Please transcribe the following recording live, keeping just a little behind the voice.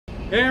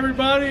Hey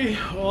everybody,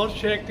 all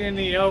checked in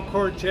the El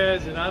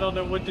Cortez, and I don't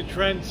know what the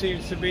trend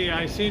seems to be.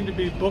 I seem to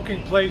be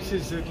booking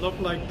places that look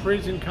like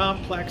prison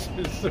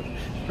complexes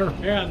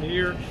around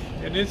here,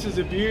 and this is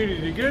a beauty.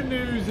 The good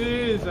news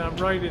is I'm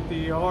right at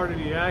the heart of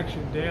the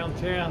action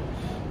downtown.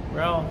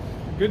 Well,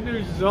 the good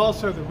news is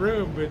also the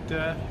room, but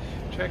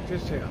check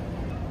this out.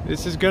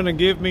 This is going to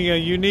give me a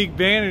unique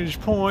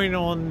vantage point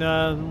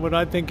on what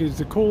I think is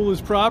the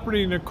coolest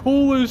property and the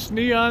coolest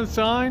neon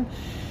sign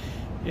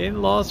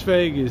in Las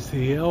Vegas,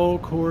 the El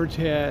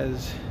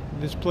Cortez.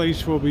 This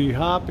place will be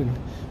hopping.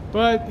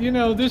 But, you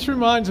know, this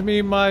reminds me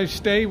of my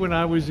stay when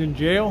I was in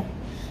jail,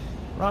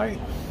 right?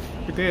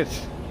 Look at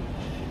this,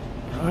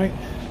 right?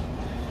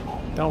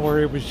 Don't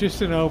worry, it was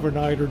just an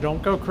overnighter.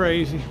 Don't go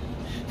crazy.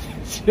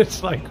 It's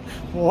just like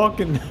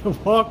walking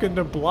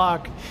the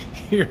block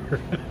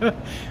here.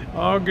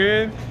 All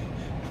good.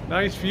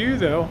 Nice view,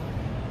 though.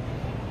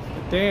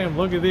 But damn,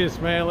 look at this,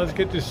 man. Let's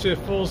get this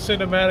full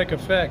cinematic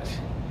effect.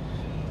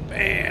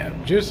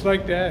 Bam, just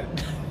like that.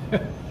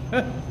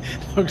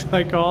 Looks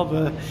like all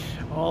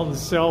the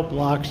cell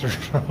blocks are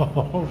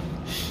wrong.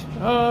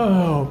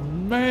 Oh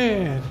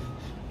man,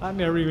 I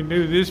never even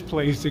knew this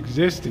place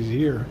existed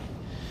here.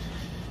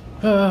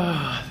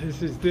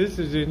 This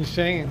is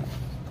insane.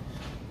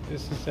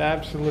 This is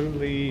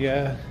absolutely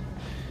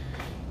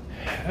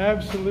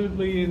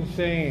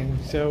insane.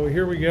 So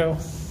here we go.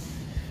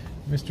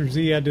 Mr.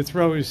 Z had to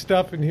throw his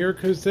stuff in here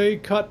because they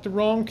cut the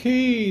wrong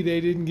key.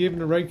 They didn't give him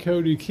the right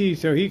coded key,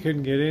 so he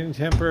couldn't get in.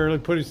 Temporarily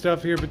put his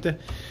stuff here, but the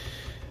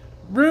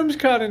room's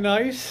kind of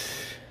nice,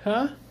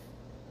 huh?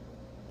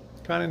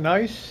 Kind of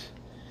nice.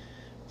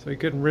 So he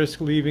couldn't risk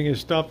leaving his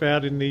stuff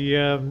out in the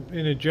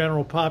in a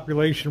general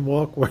population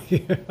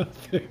walkway out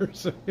there.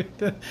 So he had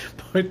to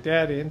put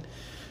that in.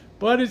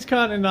 But it's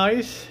kind of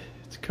nice.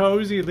 It's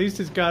cozy. At least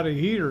it's got a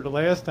heater. The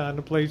last time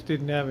the place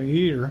didn't have a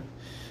heater.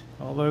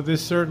 Although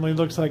this certainly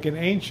looks like an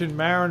ancient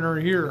mariner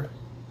here.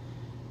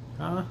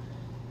 Huh?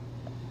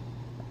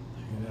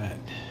 Look at that.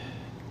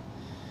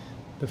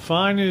 The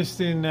finest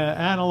in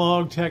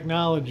analog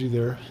technology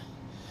there.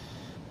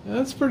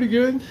 That's pretty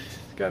good.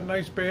 It's got a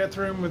nice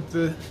bathroom with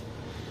the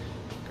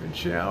good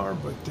shower,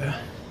 but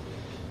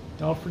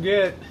don't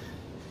forget,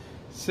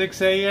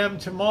 6 a.m.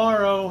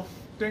 tomorrow.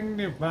 Ding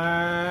ding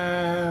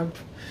bam.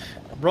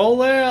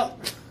 Roll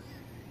out.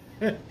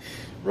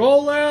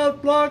 Roll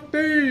out Block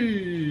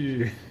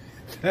D.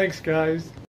 Thanks, guys.